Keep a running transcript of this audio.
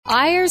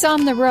Eyres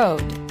on the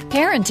Road,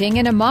 Parenting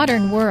in a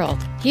Modern World.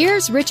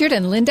 Here's Richard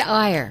and Linda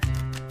Eyre.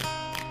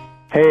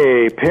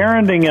 Hey,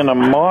 parenting in a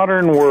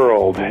modern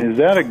world. Is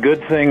that a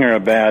good thing or a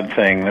bad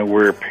thing that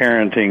we're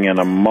parenting in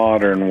a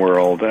modern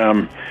world?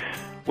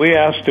 We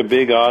asked a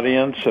big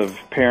audience of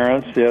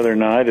parents the other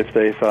night if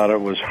they thought it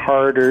was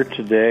harder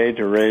today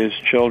to raise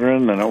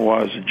children than it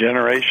was a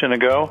generation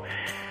ago.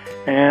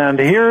 And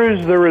here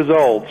is the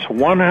results.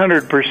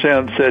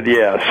 100% said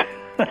yes.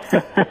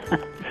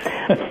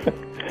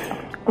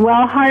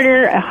 Well,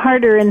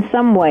 harder in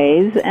some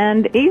ways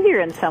and easier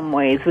in some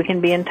ways. We can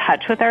be in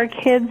touch with our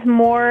kids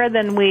more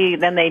than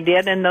they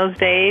did in those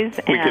days.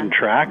 We can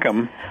track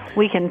them.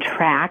 We can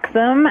track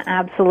them,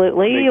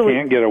 absolutely. They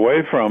can't get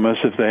away from us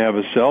if they have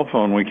a cell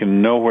phone. We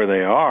can know where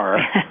they are.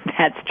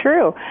 That's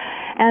true.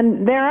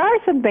 And there are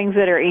some things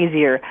that are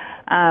easier,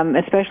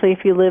 especially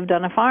if you lived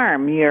on a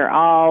farm. You're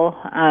all,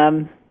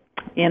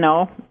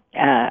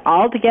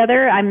 all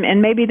together.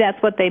 And maybe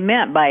that's what they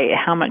meant by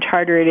how much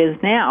harder it is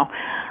now.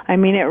 I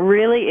mean, it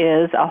really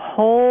is a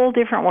whole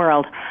different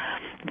world.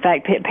 In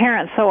fact,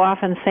 parents so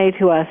often say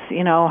to us,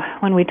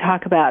 when we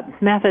talk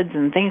about methods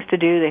and things to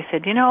do, they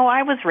said,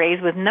 I was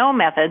raised with no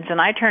methods and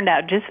I turned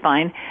out just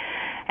fine.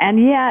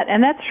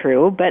 And that's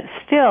true, but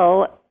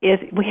still,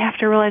 we have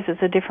to realize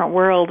it's a different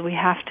world. We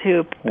have to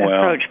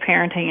approach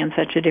parenting in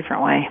such a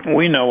different way.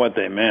 We know what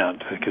they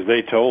meant because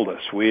they told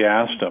us. We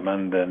asked them,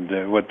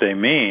 and what they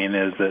mean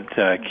is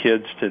that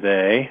kids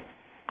today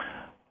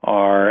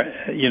are,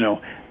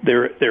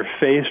 they're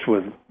faced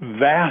with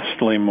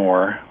vastly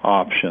more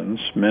options,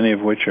 many of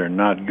which are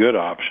not good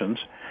options,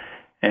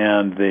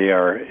 and they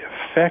are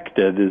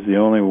affected, is the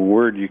only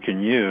word you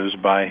can use,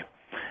 by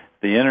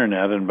the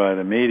internet and by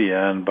the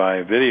media and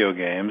by video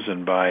games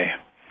and by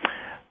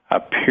a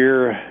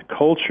peer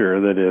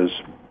culture that is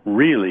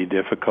really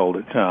difficult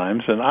at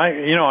times. And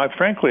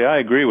frankly, I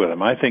agree with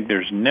them. I think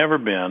there's never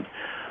been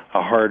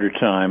a harder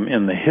time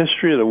in the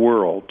history of the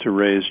world to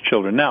raise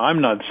children. Now,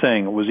 I'm not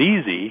saying it was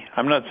easy.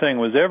 I'm not saying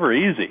it was ever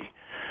easy.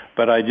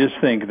 But I just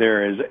think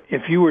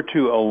if you were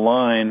to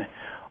align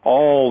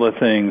all the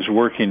things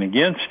working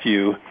against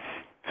you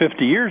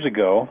 50 years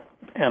ago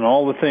and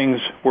all the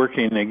things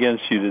working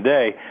against you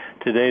today,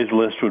 today's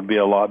list would be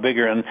a lot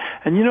bigger. And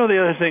the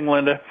other thing,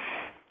 Linda,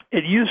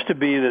 it used to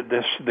be that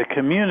the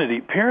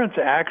community, parents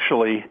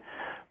actually,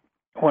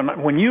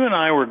 when you and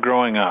I were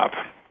growing up,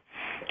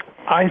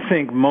 I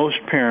think most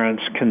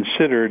parents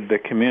considered the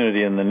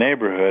community and the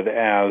neighborhood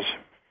as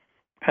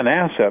an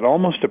asset,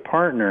 almost a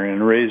partner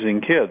in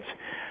raising kids.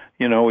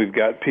 We've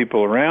got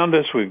people around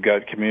us, we've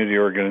got community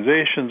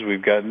organizations,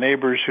 we've got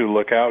neighbors who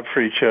look out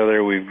for each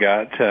other, we've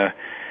got,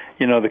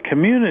 the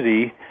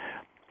community,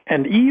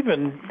 and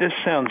even, this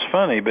sounds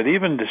funny, but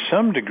even to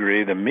some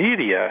degree, the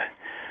media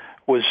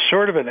was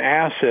sort of an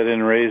asset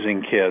in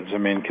raising kids. I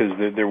mean,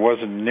 because there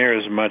wasn't near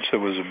as much that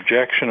was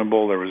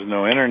objectionable. There was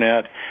no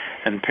internet.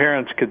 And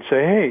parents could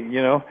say, hey,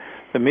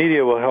 the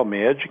media will help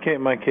me educate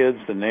my kids.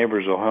 The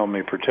neighbors will help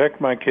me protect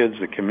my kids.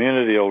 The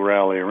community will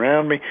rally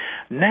around me.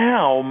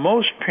 Now,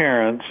 most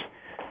parents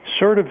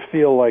sort of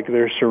feel like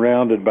they're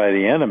surrounded by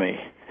the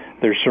enemy.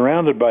 They're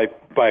surrounded by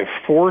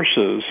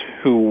forces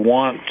who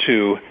want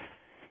to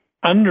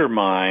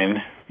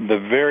undermine the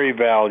very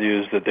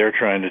values that they're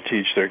trying to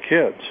teach their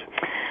kids.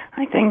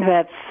 I think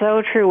that's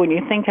so true. When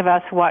you think of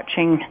us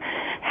watching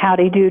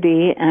Howdy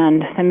Doody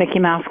and the Mickey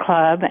Mouse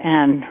Club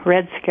and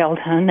Red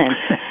Skelton and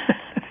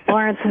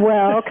Lawrence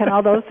Welk and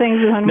all those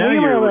things when we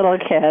were little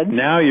kids.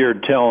 Now you're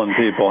telling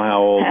people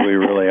how old we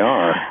really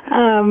are.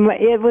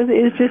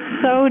 It's just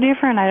so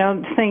different. I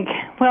don't think,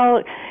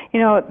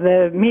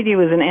 the media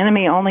was an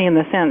enemy only in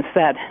the sense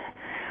that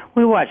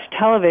we watched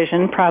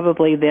television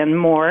probably then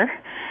more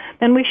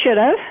than we should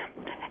have.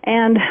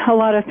 And a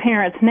lot of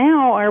parents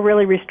now are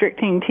really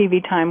restricting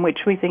TV time,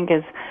 which we think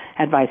is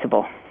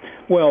advisable.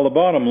 Well, the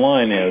bottom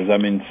line is,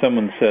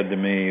 someone said to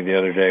me the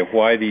other day,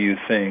 why do you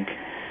think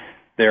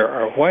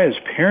why is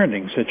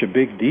parenting such a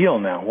big deal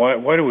now?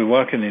 Why do we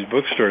walk in these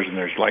bookstores and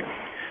there's like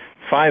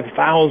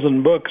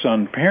 5,000 books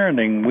on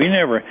parenting?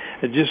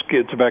 It just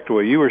gets back to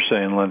what you were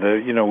saying,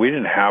 Linda. We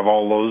didn't have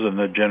all those in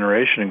the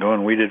generation ago,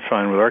 and we did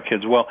fine with our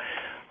kids. Well,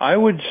 I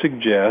would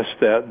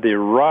suggest that the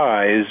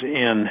rise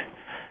in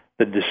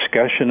the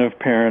discussion of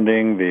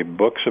parenting, the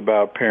books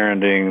about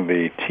parenting,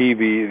 the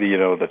TV,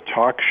 the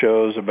talk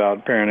shows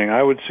about parenting,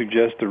 I would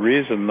suggest the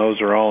reason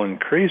those are all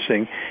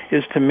increasing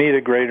is to meet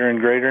a greater and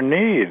greater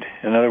need.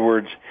 In other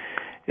words,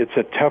 it's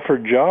a tougher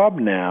job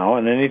now,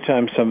 and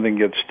anytime something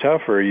gets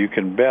tougher, you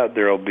can bet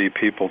there'll be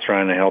people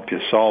trying to help you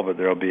solve it.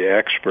 There'll be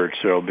experts.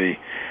 There'll be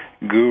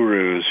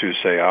gurus who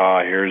say,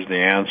 here's the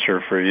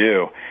answer for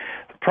you.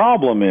 The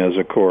problem is,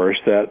 of course,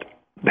 that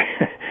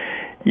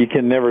you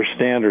can never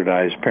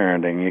standardize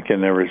parenting. You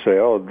can never say,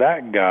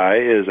 that guy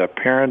is a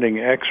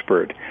parenting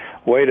expert.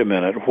 Wait a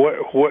minute,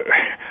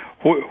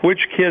 which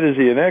kid is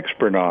he an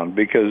expert on?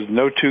 Because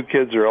no two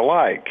kids are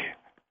alike.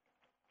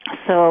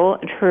 So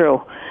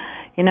true.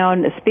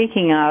 And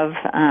speaking of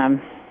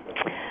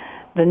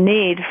the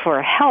need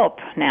for help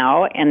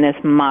now in this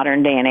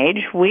modern day and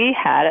age, we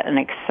had an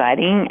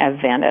exciting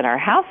event at our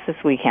house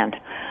this weekend.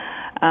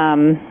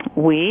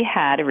 We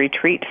had a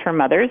retreat for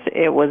mothers.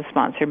 It was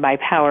sponsored by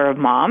Power of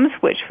Moms,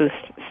 which was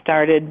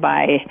started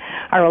by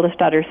our oldest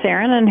daughter,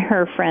 Saren, and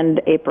her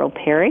friend, April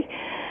Perry.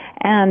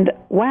 And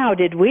wow,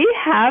 did we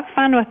have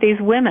fun with these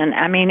women.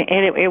 I mean,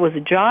 it was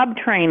job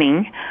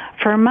training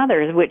for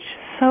mothers, which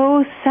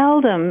so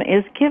seldom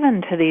is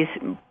given to these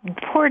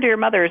poor dear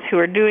mothers who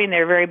are doing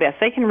their very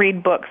best. They can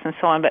read books and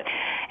so on, but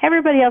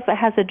everybody else that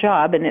has a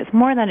job, and it's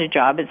more than a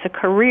job, it's a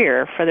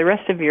career for the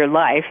rest of your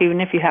life,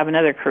 even if you have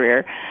another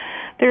career.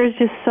 There's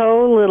just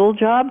so little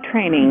job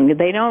training.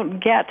 They don't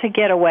get to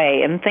get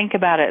away and think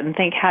about it and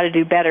think how to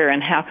do better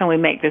and how can we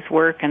make this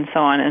work and so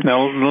on. And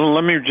now,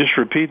 let me just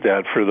repeat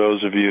that for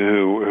those of you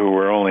who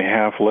were only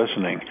half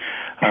listening.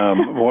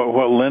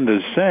 What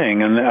Linda's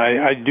saying, and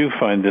I do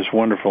find this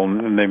wonderful,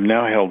 and they've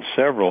now held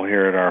several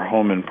here at our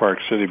home in Park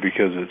City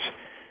because it's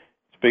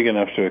big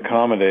enough to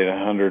accommodate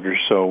 100 or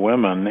so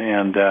women,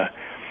 and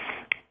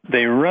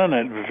they run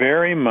it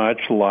very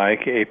much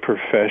like a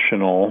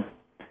professional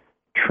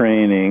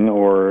training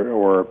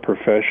or a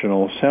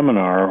professional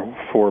seminar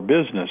for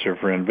business or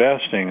for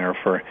investing or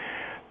for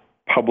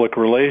public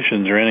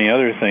relations or any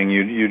other thing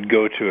you'd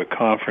go to a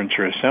conference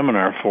or a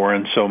seminar for.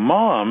 And so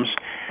moms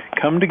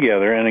come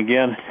together, and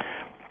again,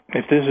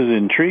 if this is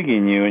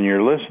intriguing you and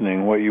you're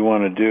listening, what you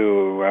want to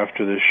do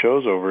after this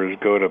show's over is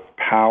go to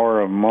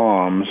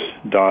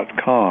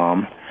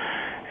powerofmoms.com,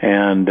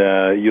 and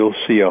you'll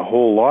see a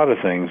whole lot of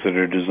things that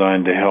are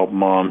designed to help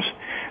moms.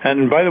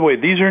 And by the way,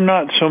 these are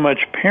not so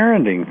much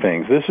parenting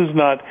things. This is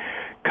not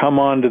come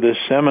on to this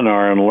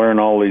seminar and learn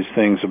all these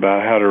things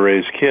about how to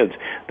raise kids.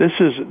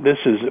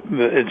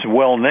 It's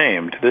well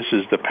named. This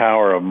is the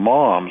Power of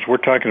Moms. We're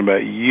talking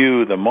about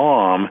you, the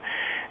mom,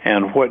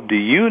 and what do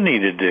you need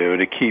to do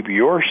to keep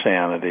your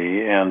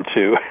sanity and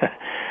to,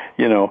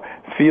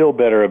 feel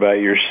better about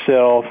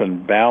yourself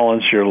and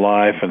balance your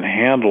life and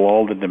handle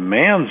all the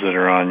demands that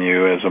are on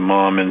you as a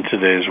mom in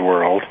today's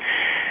world.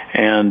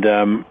 And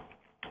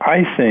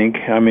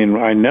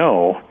I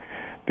know,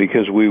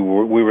 because we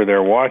were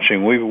there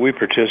watching. We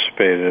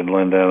participated,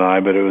 Linda and I,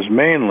 but it was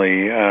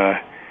mainly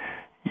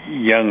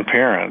young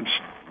parents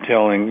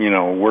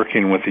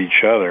working with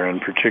each other,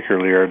 and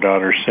particularly our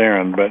daughter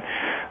Saren. But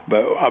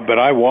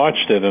I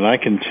watched it, and I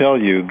can tell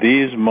you,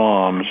 these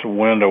moms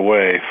went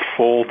away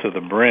full to the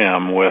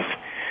brim with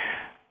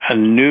a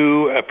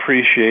new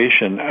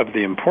appreciation of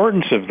the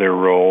importance of their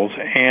roles,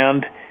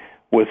 and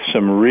with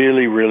some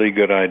really, really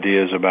good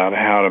ideas about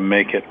how to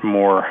make it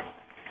more,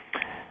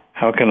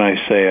 how can I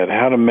say it,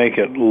 how to make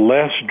it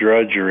less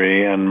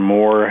drudgery and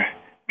more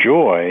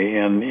joy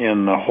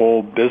in the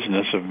whole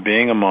business of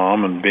being a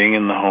mom and being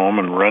in the home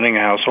and running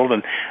a household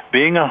and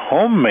being a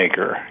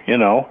homemaker,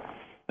 Now,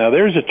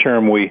 there's a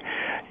term I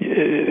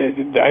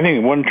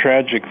think one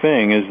tragic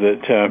thing is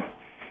that,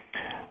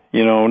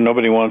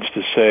 nobody wants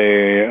to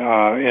say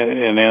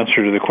in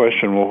answer to the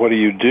question, well, what do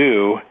you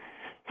do?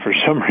 For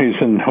some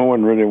reason, no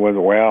one really was,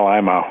 well,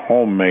 I'm a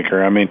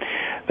homemaker. I mean,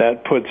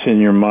 that puts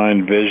in your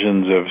mind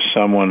visions of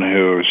someone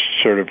who's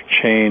sort of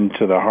chained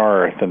to the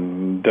hearth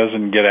and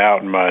doesn't get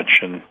out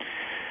much and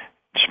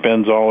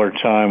spends all her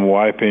time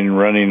wiping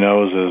runny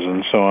noses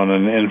and so on.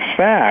 And in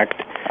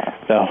fact,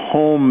 the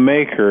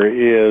homemaker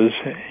is,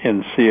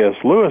 in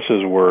C.S.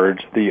 Lewis's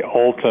words, the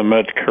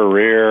ultimate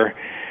career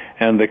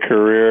and the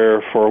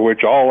career for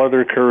which all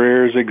other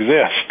careers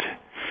exist.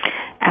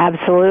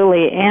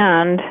 Absolutely.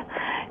 And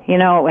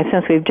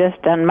since we've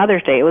just done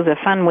Mother's Day, it was a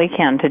fun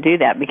weekend to do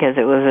that because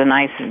it was a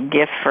nice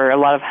gift for a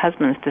lot of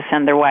husbands to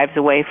send their wives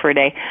away for a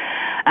day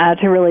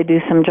to really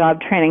do some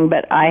job training.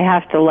 But I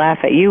have to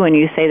laugh at you when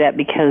you say that,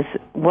 because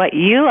what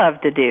you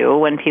love to do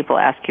when people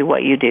ask you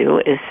what you do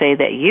is say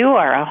that you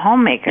are a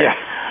homemaker, yeah.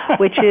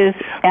 Which is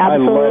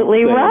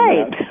absolutely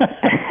right.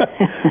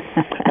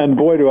 And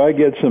boy, do I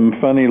get some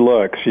funny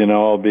looks,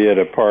 I'll be at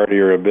a party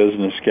or a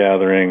business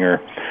gathering or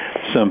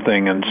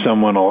something, and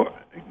someone will,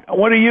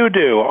 what do you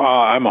do?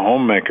 I'm a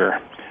homemaker.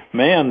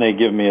 Man, they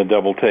give me a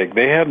double take.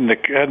 They hadn't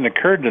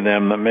occurred to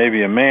them that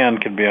maybe a man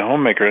could be a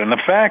homemaker. And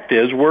the fact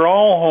is, we're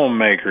all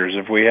homemakers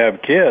if we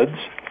have kids.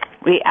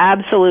 We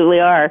absolutely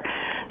are.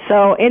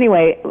 So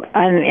anyway,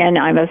 and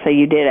I must say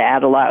you did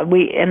add a lot.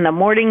 In the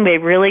morning, they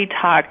really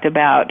talked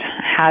about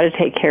how to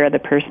take care of the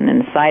person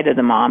inside of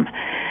the mom,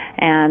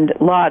 and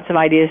lots of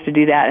ideas to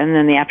do that. And then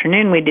in the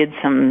afternoon, we did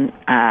some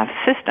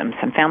systems,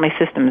 some family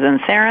systems.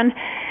 And Saren,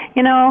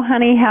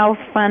 honey, how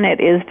fun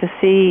it is to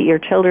see your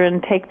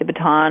children take the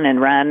baton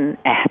and run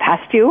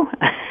past you.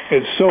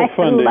 It's so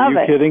fun. Are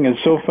you kidding?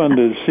 It's so fun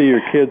to see your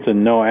kids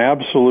and know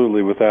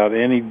absolutely, without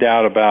any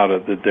doubt about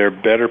it, that they're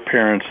better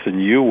parents than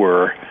you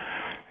were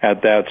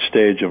at that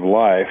stage of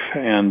life.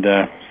 And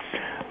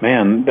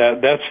man,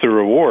 that's the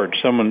reward.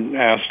 Someone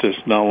asked us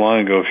not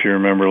long ago, if you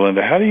remember,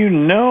 Linda, how do you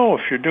know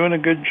if you're doing a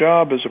good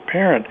job as a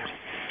parent?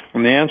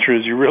 And the answer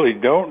is you really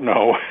don't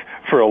know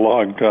for a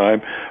long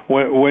time.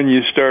 When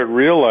you start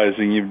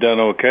realizing you've done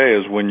okay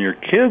is when your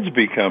kids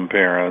become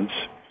parents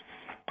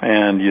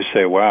And you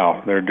say,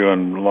 wow, they're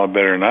doing a lot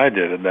better than I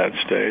did at that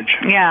stage.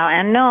 Yeah,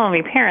 and not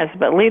only parents,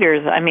 but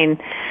leaders. I mean,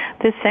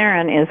 this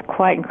Erin is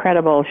quite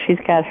incredible. She's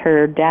got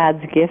her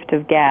dad's gift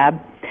of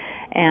gab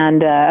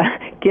and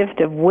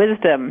gift of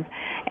wisdom.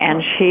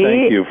 And she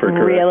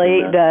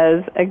really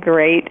does a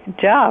great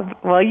job.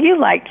 Well, you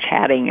like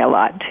chatting a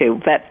lot, too.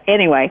 But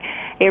anyway,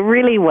 it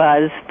really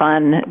was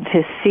fun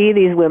to see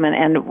these women.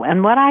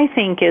 And what I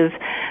think is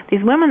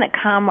these women that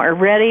come are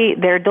ready.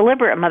 They're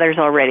deliberate mothers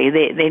already.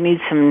 They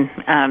need some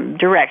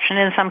direction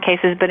in some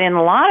cases. But in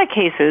a lot of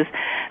cases,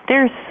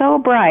 they're so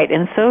bright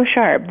and so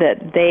sharp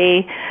that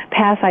they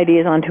pass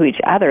ideas on to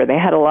each other. They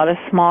had a lot of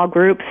small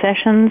group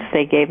sessions.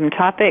 They gave them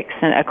topics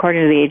and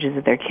according to the ages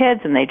of their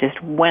kids, and they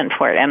just went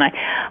for it. And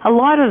a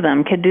lot of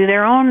them could do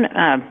their own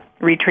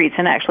retreats,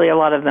 and actually a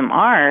lot of them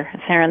are.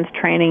 Sharon's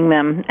training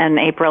them, and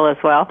April as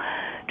well,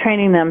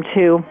 training them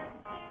to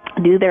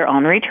do their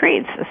own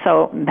retreats.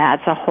 So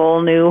that's a whole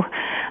new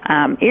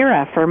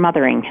era for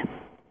mothering.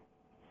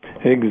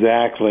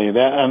 Exactly.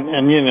 That,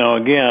 and you know,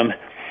 again,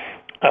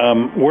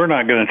 we're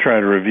not going to try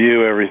to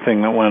review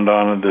everything that went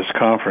on at this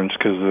conference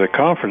because the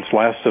conference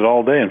lasted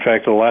all day. In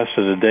fact, it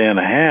lasted a day and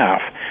a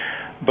half.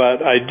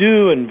 But I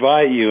do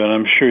invite you, and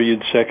I'm sure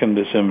you'd second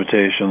this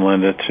invitation,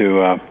 Linda,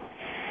 to,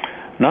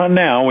 not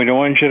now, we don't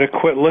want you to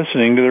quit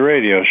listening to the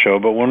radio show,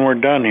 but when we're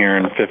done here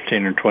in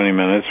 15 or 20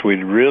 minutes,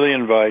 we'd really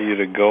invite you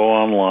to go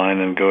online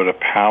and go to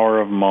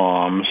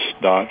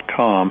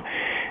powerofmoms.com.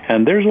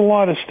 And there's a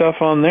lot of stuff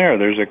on there.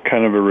 There's a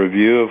kind of a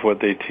review of what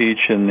they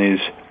teach in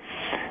these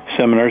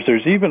seminars.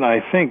 There's even,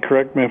 I think,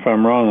 correct me if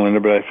I'm wrong, Linda,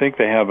 but I think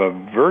they have a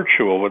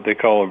virtual, what they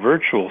call a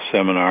virtual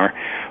seminar,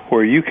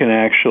 where you can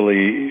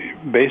actually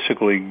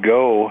basically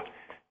go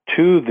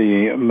to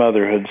the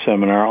motherhood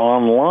seminar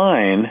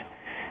online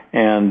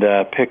and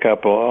pick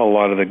up a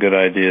lot of the good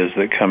ideas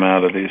that come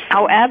out of these things.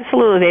 Oh,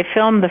 absolutely. They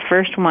filmed the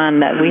first one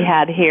that we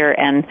had here,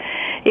 and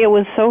it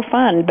was so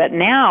fun. But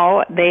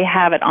now they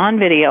have it on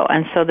video,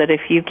 and so that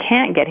if you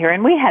can't get here,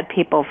 and we had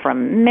people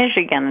from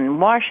Michigan and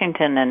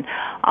Washington and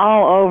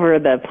all over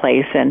the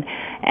place, and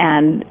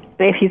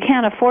if you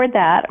can't afford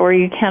that or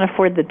you can't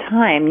afford the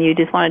time, you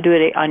just want to do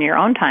it on your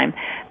own time,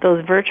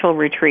 those virtual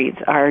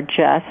retreats are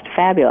just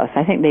fabulous.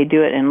 I think they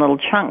do it in little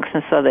chunks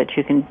and so that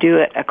you can do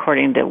it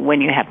according to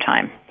when you have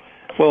time.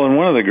 Well, and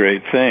one of the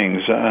great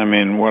things, I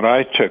mean, what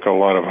I took a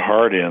lot of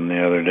heart in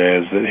the other day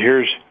is that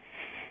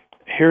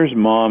here's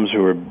moms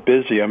who are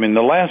busy. I mean,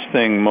 the last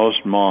thing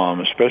most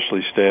moms,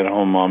 especially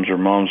stay-at-home moms or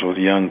moms with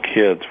young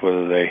kids,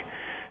 whether they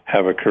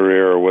have a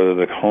career or whether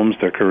the home's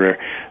their career,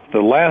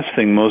 the last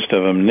thing most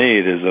of them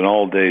need is an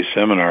all-day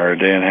seminar, a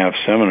day-and-a-half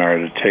seminar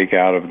to take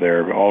out of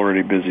their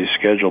already busy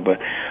schedule. But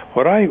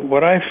what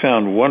I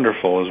found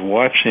wonderful is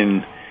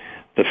watching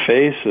the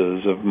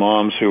faces of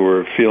moms who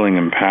were feeling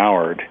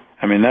empowered.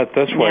 I mean,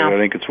 that's why I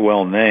think it's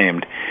well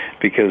named,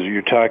 because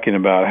you're talking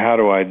about how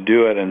do I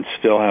do it and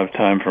still have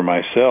time for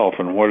myself,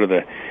 and what are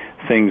the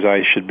things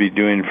I should be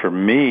doing for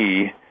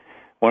me.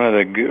 One of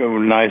the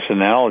nice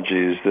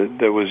analogies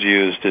that was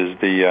used is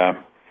the,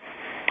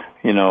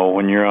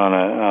 when you're on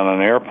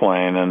an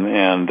airplane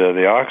and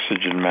the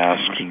oxygen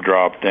masks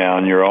drop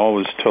down, you're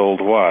always told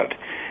what?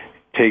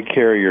 Take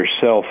care of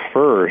yourself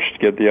first,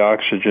 get the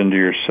oxygen to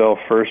yourself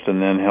first,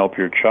 and then help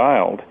your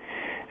child.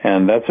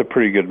 And that's a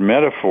pretty good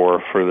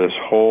metaphor for this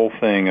whole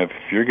thing of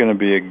if you're going to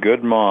be a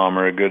good mom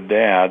or a good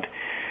dad,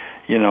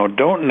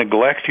 don't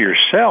neglect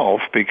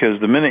yourself,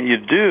 because the minute you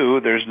do,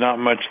 there's not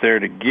much there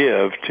to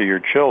give to your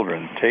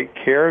children. Take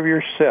care of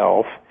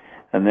yourself,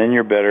 and then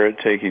you're better at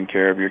taking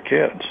care of your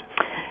kids.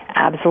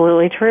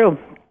 Absolutely true.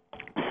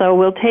 So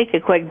we'll take a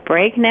quick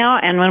break now,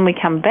 and when we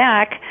come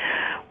back,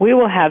 we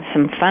will have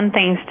some fun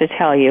things to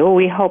tell you.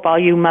 We hope all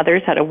you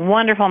mothers had a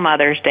wonderful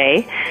Mother's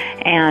Day,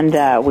 and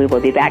we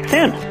will be back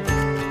soon.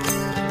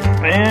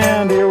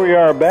 And here we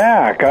are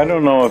back. I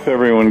don't know if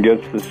everyone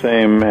gets the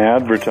same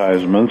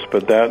advertisements,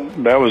 but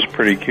that was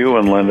pretty cool,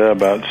 and Linda,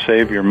 about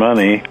save your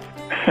money.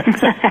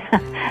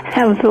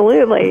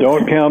 Absolutely.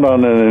 Don't count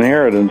on an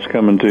inheritance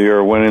coming to you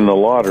or winning the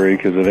lottery,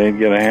 because it ain't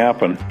going to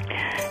happen.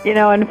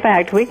 In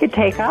fact, we could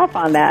take off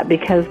on that,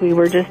 because we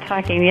were just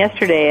talking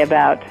yesterday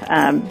about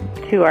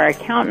to our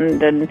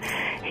accountant, and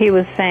he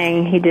was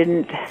saying he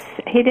didn't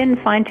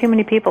find too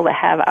many people that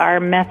have our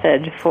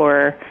method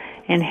for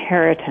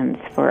inheritance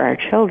for our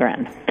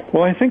children.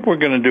 Well, I think we're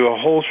going to do a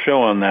whole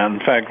show on that. In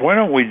fact, why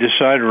don't we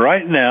decide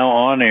right now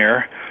on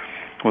air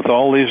with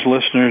all these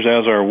listeners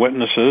as our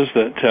witnesses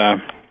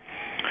that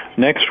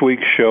next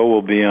week's show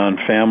will be on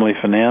family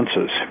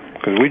finances,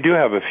 because we do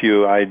have a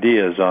few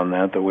ideas on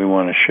that we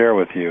want to share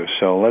with you.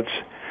 So let's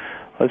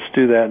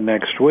do that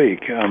next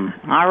week.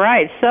 All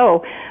right.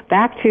 So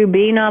back to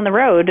being on the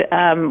road.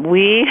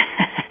 We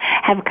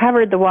have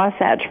covered the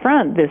Wasatch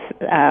Front this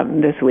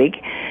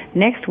week.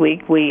 next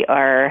week we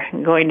are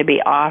going to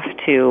be off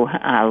to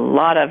a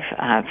lot of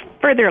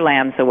further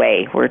lands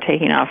away. We're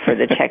taking off for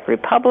the Czech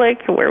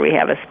Republic, where we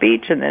have a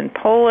speech, and then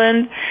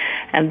Poland,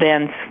 and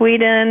then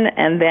Sweden,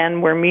 and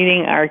then we're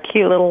meeting our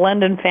cute little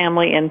London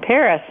family in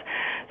Paris.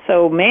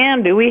 So,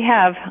 man, do we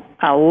have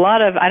a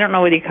lot of, I don't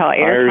know what you call it,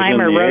 air time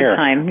or road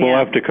time. We'll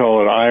have to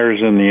call it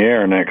Eyres in the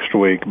Air next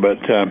week. But,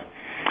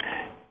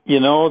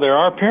 you know, there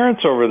are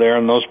parents over there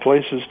in those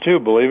places, too,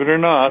 believe it or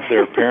not.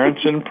 There are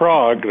parents in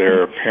Prague,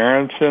 there are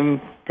parents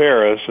in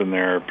Paris, and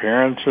there are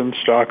parents in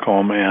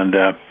Stockholm.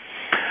 And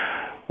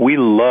we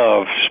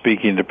love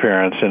speaking to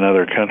parents in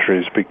other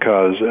countries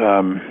because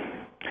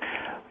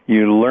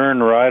you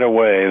learn right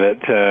away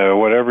that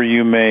whatever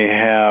you may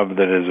have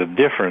that is a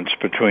difference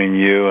between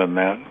you and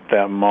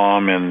that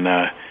mom in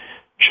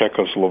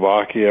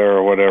Czechoslovakia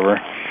or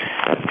whatever,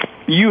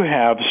 you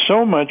have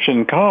so much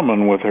in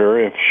common with her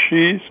if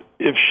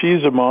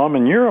she's a mom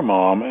and you're a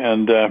mom,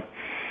 and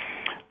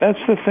that's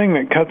the thing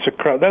that cuts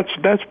across.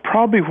 That's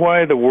probably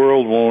why the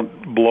world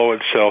won't blow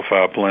itself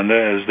up,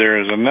 Linda, is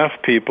there is enough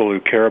people who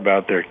care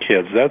about their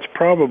kids. That's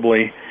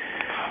probably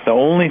the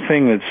only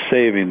thing that's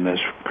saving this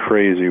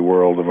crazy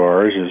world of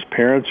ours is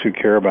parents who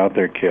care about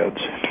their kids.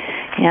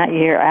 Yeah,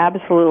 you're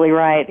absolutely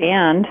right.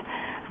 And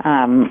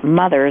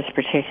mothers,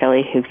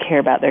 particularly, who care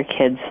about their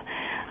kids.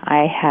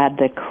 I had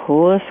the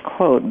coolest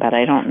quote, but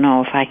I don't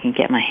know if I can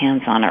get my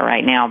hands on it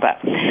right now.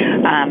 But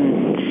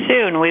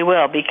soon we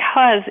will,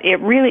 because it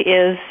really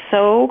is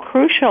so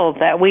crucial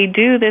that we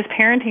do this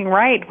parenting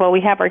right while we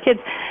have our kids.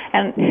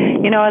 And,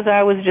 you know, as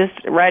I was just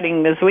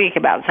writing this week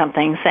about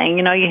something, saying,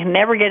 you know, you can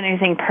never get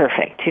anything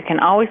perfect. You can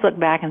always look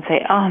back and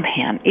say, oh,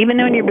 man, even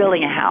when you're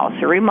building a house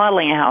or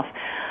remodeling a house,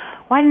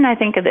 why didn't I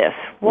think of this?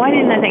 Why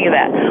didn't I think of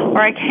that?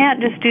 Or I can't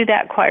just do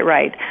that quite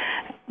right.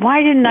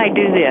 Why didn't I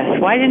do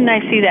this? Why didn't I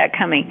see that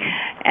coming?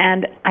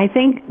 And I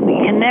think we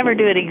can never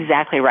do it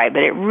exactly right,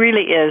 but it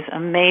really is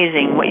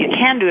amazing what you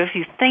can do if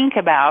you think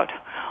about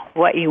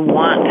what you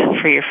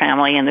want for your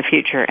family in the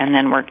future and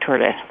then work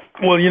toward it.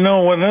 Well, you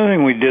know, another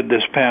thing we did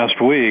this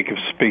past week,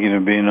 speaking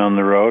of being on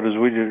the road, is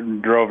we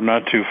drove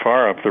not too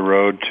far up the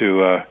road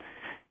to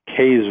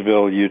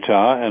Kaysville,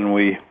 Utah, and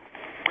we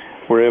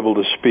were able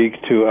to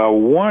speak to a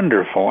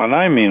wonderful, and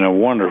I mean a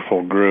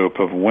wonderful group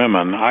of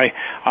women. I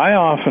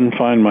often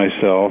find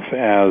myself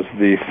as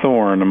the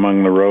thorn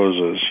among the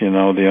roses, you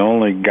know, the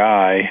only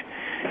guy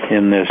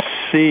in this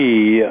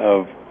sea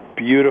of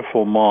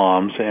beautiful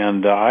moms,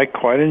 and I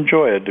quite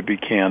enjoy it, to be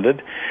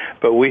candid.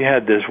 But we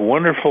had this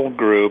wonderful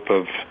group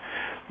of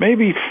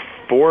maybe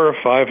 400 or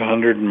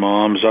 500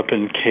 moms up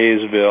in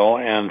Kaysville,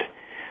 and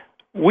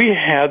we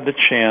had the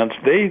chance.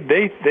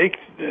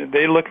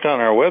 They looked on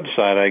our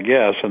website, I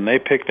guess, and they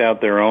picked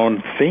out their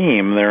own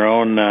theme, their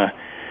own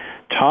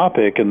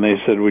topic, and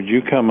they said, would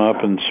you come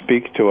up and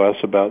speak to us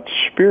about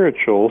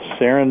spiritual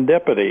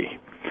serendipity?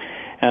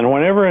 And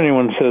whenever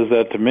anyone says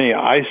that to me,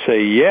 I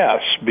say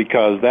yes,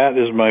 because that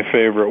is my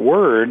favorite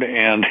word,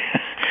 and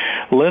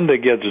Linda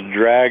gets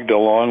dragged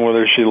along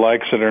whether she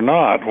likes it or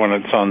not when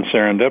it's on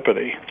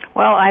serendipity.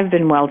 Well, I've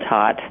been well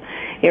taught.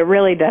 It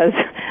really does.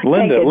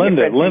 Linda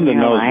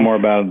knows more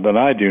about it than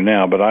I do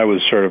now, but I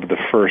was sort of the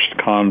first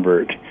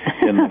convert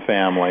in the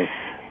family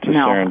to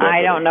serendipity. No,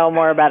 I don't know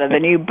more about it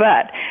than you,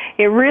 but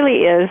it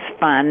really is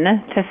fun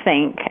to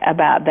think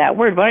about that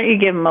word. Why don't you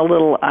give them a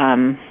little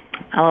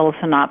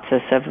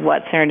synopsis of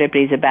what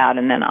serendipity is about,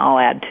 and then I'll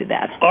add to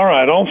that. All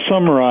right, I'll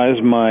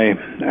summarize my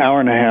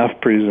hour-and-a-half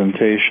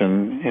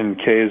presentation in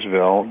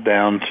Kaysville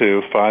down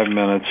to 5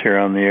 minutes here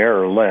on the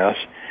air or less,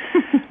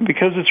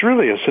 because it's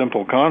really a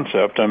simple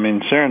concept. I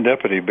mean,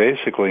 serendipity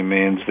basically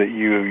means that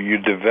you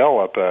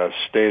develop a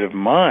state of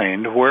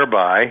mind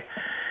whereby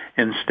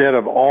instead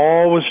of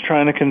always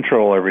trying to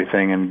control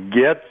everything and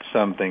get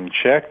something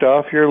checked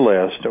off your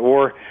list,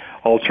 or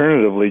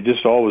alternatively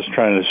just always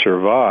trying to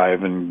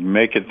survive and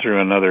make it through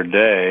another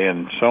day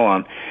and so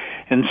on,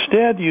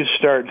 instead you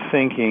start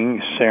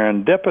thinking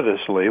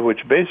serendipitously,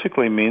 which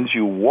basically means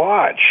you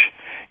watch.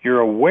 You're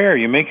aware.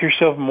 You make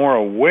yourself more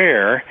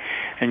aware,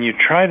 and you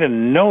try to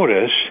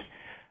notice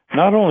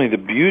not only the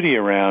beauty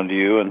around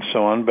you and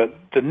so on, but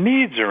the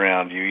needs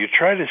around you. You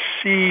try to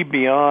see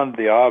beyond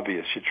the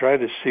obvious. You try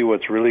to see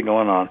what's really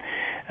going on.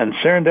 And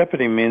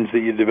serendipity means that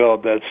you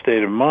develop that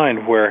state of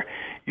mind where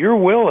you're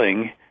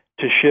willing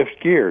to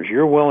shift gears.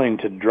 You're willing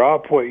to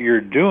drop what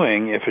you're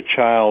doing if a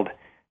child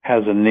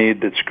has a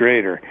need that's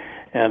greater.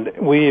 And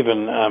we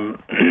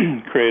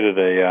even created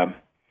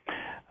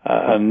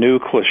a new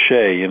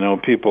cliche. You know,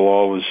 people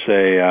always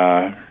say,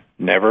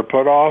 never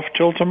put off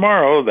till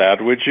tomorrow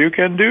that which you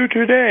can do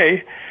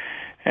today.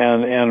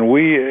 And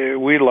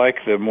we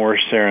like the more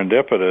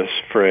serendipitous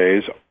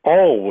phrase,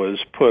 always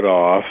put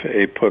off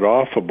a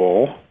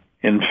put-offable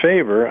in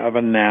favor of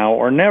a now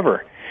or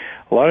never.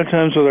 A lot of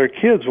times with our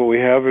kids, what we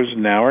have is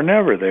now or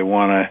never. They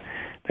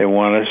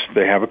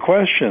have a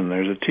question.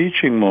 There's a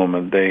teaching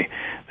moment. They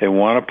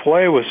want to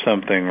play with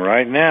something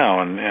right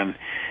now.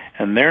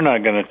 And they're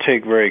not going to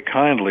take very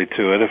kindly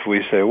to it if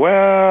we say,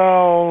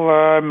 well,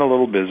 I'm a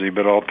little busy,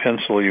 but I'll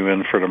pencil you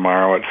in for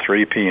tomorrow at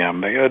 3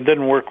 p.m. It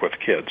doesn't work with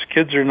kids.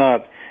 Kids are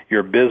not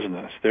your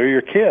business. They're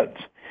your kids.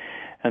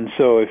 And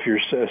so if you're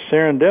a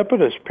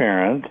serendipitous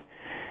parent,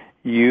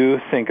 you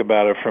think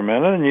about it for a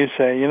minute and you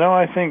say,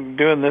 I think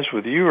doing this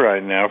with you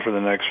right now for the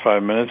next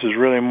 5 minutes is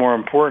really more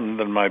important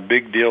than my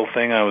big deal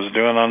thing I was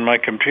doing on my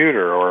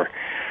computer or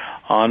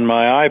on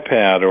my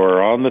iPad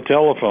or on the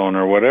telephone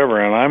or whatever.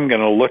 And I'm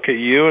going to look at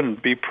you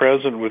and be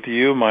present with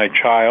you, my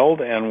child,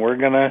 and we're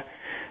going to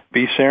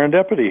be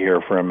serendipity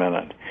here for a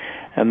minute.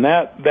 And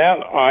that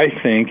I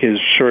think is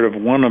sort of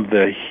one of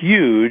the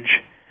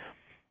huge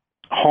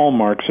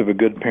hallmarks of a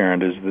good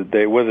parent, is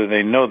that whether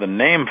they know the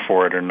name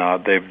for it or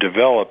not, they've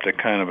developed a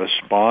kind of a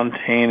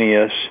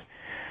spontaneous,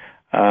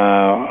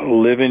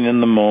 living in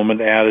the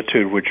moment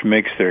attitude, which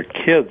makes their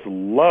kids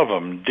love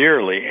them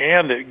dearly,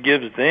 and it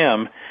gives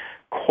them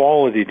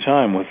quality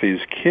time with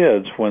these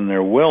kids when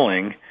they're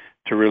willing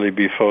to really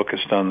be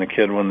focused on the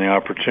kid when the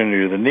opportunity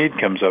or the need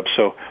comes up.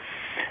 So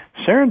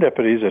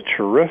serendipity is a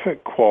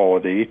terrific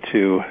quality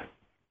to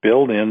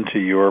build into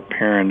your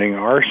parenting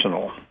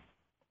arsenal.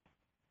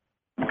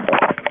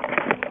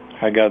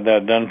 I got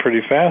that done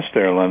pretty fast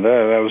there, Linda.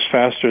 That was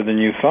faster than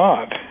you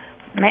thought.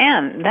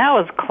 Man, that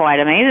was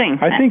quite amazing.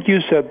 I think you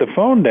set the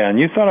phone down.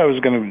 You thought I was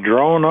going to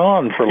drone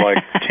on for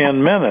like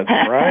 10 minutes,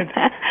 right?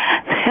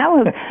 That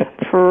was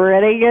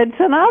pretty good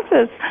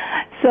synopsis.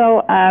 So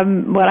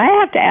what I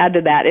have to add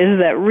to that is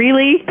that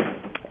really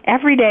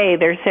every day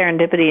there's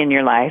serendipity in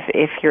your life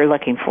if you're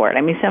looking for it.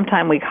 I mean,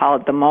 sometimes we call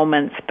it the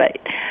moments, but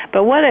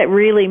what it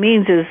really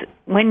means is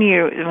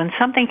when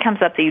something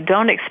comes up that you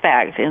don't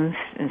expect,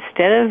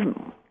 instead of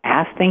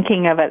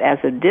thinking of it as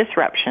a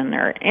disruption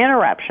or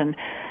interruption,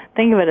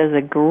 think of it as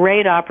a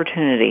great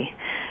opportunity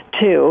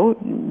to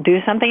do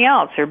something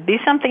else or be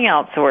something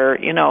else or,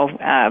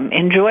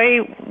 enjoy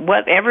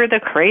whatever the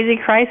crazy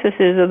crisis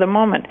is of the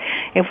moment.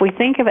 If we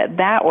think of it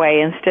that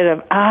way instead of,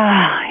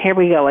 here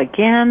we go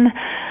again,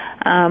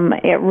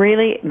 it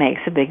really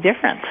makes a big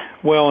difference.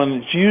 Well,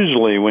 and it's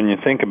usually, when you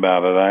think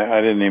about it,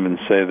 I didn't even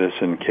say this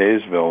in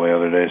Kaysville the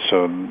other day,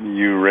 so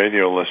you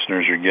radio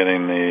listeners are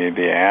getting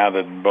the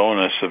added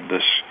bonus of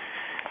this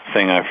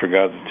thing I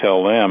forgot to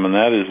tell them, and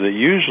that is that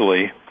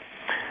usually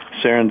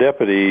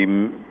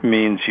serendipity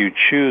means you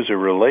choose a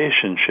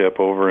relationship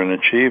over an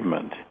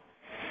achievement.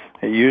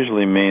 It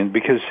usually means,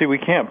 because, see, we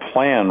can't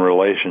plan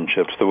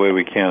relationships the way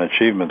we can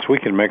achievements. We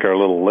can make our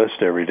little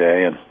list every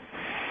day, and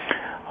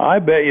I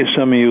bet you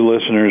some of you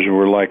listeners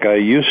were like I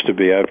used to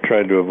be. I've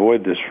tried to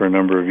avoid this for a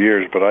number of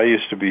years, but I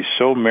used to be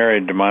so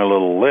married to my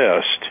little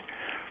list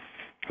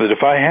that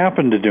if I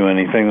happened to do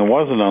anything that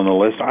wasn't on the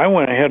list, I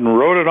went ahead and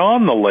wrote it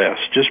on the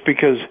list just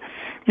because,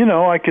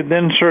 I could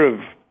then sort of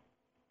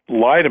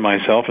lie to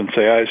myself and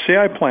say,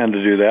 I planned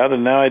to do that,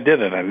 and now I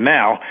did it, and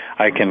now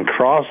I can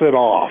cross it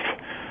off,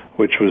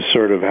 which was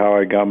sort of how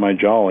I got my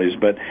jollies.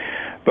 But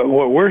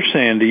what we're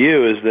saying to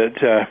you is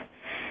that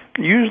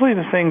usually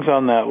the things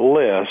on that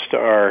list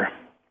are,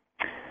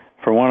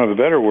 for want of a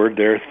better word,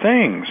 they're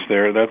things.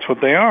 That's what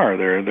they are.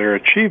 They're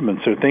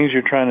achievements. They're things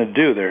you're trying to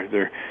do.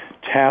 They're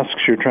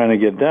tasks you're trying to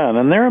get done.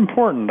 And they're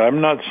important.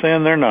 I'm not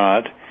saying they're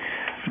not,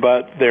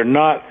 but they're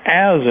not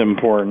as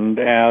important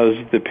as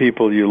the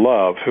people you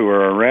love who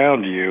are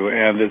around you.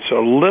 And it's a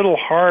little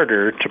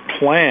harder to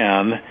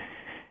plan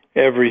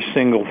every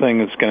single thing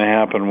that's going to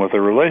happen with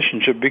a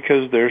relationship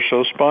because they're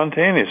so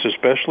spontaneous,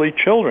 especially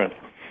children.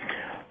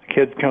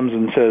 Kid comes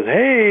and says,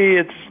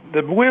 hey,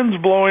 the wind's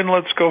blowing,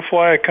 let's go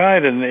fly a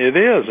kite, and it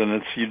is, and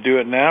it's you do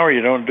it now or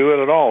you don't do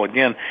it at all.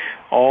 Again,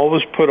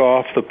 always put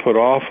off the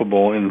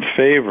put-offable in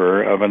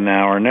favor of a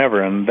now or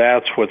never, and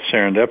that's what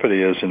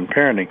serendipity is in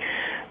parenting.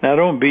 Now,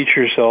 don't beat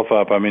yourself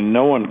up. I mean,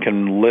 no one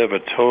can live a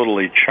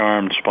totally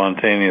charmed,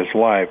 spontaneous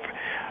life.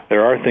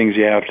 There are things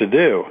you have to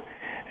do,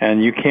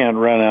 and you can't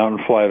run out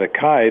and fly the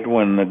kite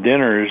when the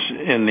dinner's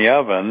in the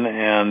oven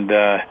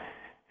and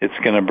it's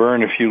going to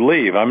burn if you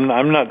leave. I'm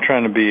not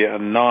trying to be a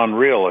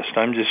non-realist.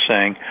 I'm just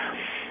saying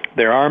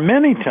there are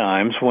many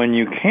times when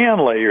you can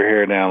let your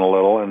hair down a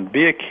little and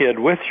be a kid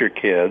with your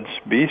kids,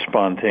 be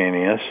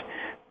spontaneous,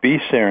 be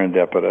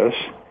serendipitous,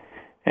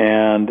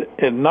 and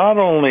it not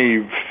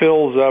only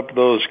fills up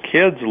those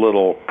kids'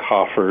 little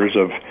coffers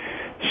of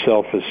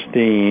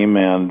self-esteem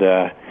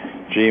and,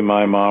 gee,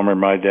 my mom or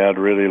my dad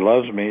really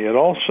loves me, it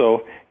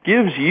also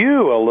gives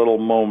you a little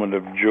moment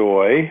of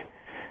joy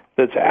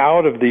that's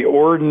out of the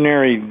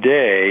ordinary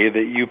day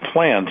that you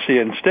plan. See,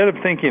 instead of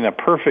thinking a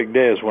perfect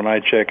day is when I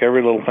check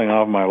every little thing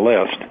off my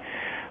list,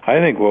 I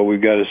think what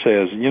we've got to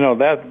say is,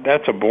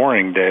 that's a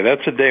boring day.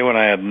 That's a day when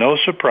I had no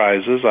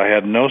surprises, I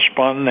had no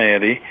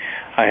spontaneity,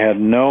 I had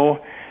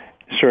no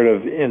sort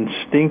of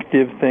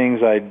instinctive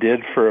things I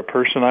did for a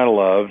person I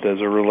loved as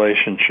a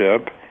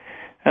relationship.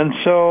 And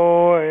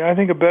so I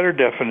think a better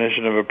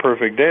definition of a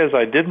perfect day is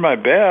I did my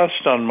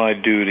best on my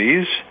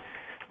duties,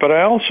 but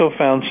I also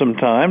found some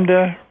time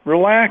to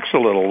relax a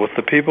little with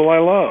the people I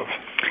love.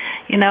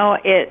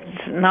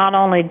 It's not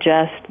only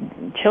just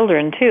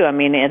children, too. I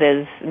mean, it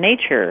is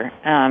nature.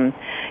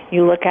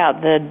 you look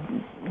out the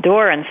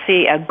door and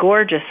see a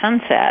gorgeous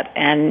sunset,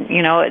 and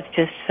it's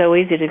just so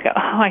easy to go, oh,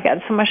 I got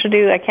so much to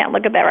do, I can't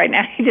look at that right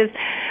now. We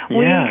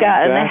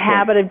got in the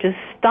habit of just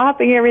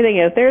stopping everything.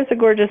 If there's a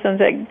gorgeous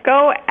sunset,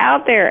 go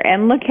out there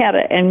and look at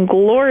it and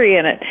glory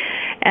in it,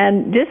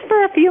 and just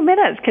for a few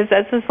minutes, because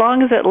that's as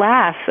long as it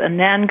lasts, and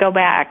then go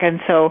back.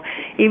 And so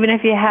even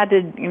if you had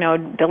to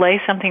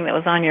delay something that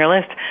was on your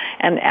list,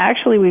 and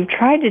actually we've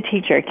tried to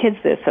teach our kids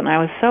this, and I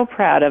was so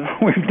proud of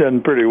we've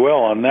done pretty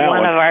well on that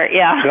one.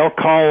 They'll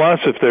call us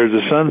if there's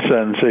a sunset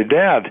and say,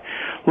 Dad,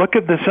 look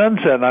at the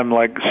sunset. And I'm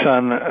like,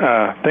 son,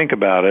 think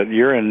about it.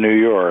 You're in New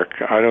York.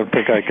 I don't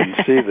think I can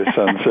see the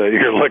sunset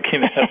you're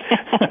looking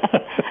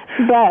at.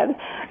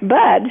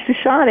 But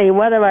Shawnee,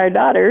 one of our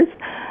daughters,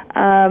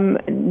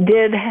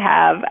 did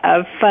have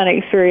a fun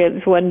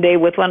experience one day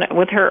with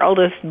her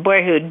oldest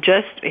boy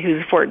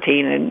who's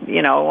 14, and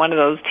one of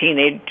those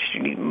teenage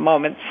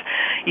moments,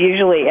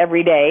 usually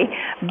every day.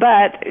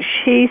 But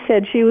she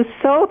said she was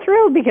so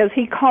thrilled because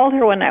he called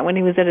her one night when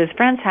he was at his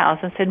friend's house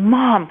and said,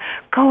 Mom,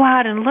 go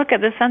out and look at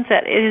the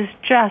sunset. It is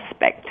just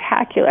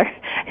spectacular.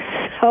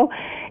 So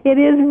it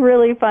is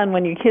really fun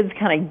when your kids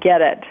kind of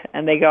get it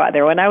and they go out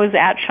there. When I was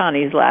at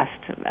Shawnee's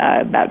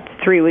about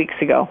 3 weeks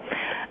ago,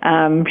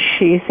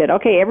 she said,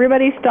 okay,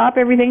 everybody stop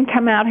everything,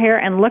 come out here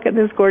and look at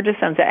this gorgeous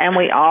sunset. And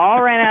we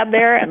all ran out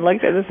there and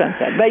looked at the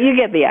sunset. But you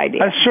get the idea.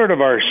 That's sort of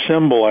our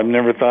symbol. I've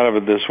never thought of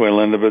it this way,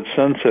 Linda, but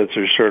sunsets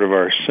are sort of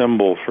our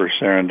symbol for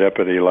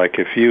serendipity. Like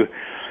if you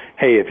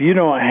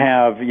don't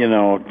have,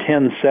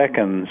 10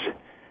 seconds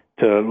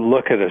to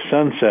look at a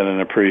sunset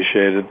and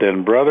appreciate it,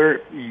 then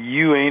brother,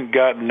 you ain't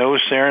got no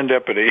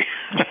serendipity.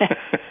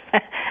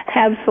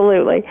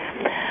 Absolutely.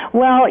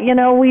 Well,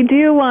 we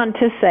do want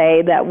to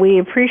say that we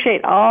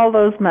appreciate all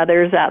those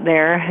mothers out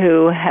there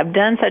who have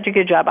done such a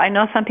good job. I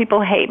know some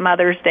people hate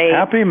Mother's Day.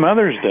 Happy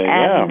Mother's Day,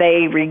 and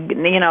they,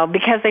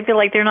 because they feel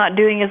like they're not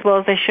doing as well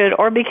as they should,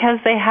 or because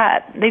they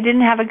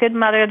didn't have a good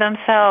mother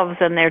themselves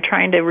and they're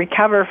trying to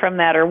recover from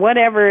that, or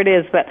whatever it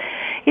is. But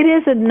it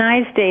is a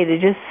nice day to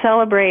just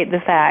celebrate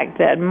the fact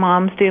that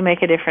moms do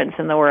make a difference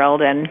in the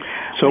world. And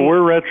so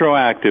we're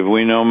retroactive.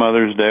 We know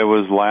Mother's Day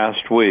was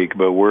last week,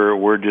 but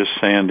we're just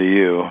saying to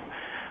you,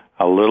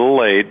 a little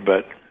late,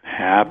 but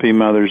happy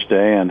Mother's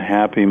Day and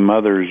happy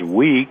Mother's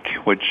Week,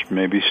 which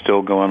may be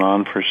still going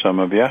on for some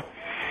of you.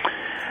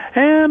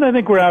 And I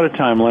think we're out of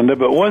time, Linda,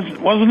 but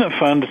wasn't it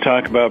fun to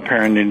talk about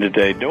parenting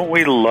today? Don't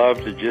we love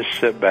to just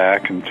sit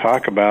back and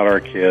talk about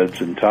our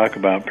kids and talk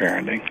about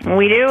parenting?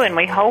 We do, and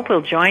we hope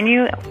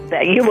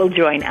that you will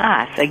join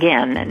us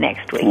again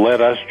next week.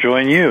 Let us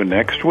join you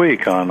next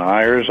week on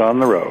Eyres on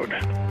the Road.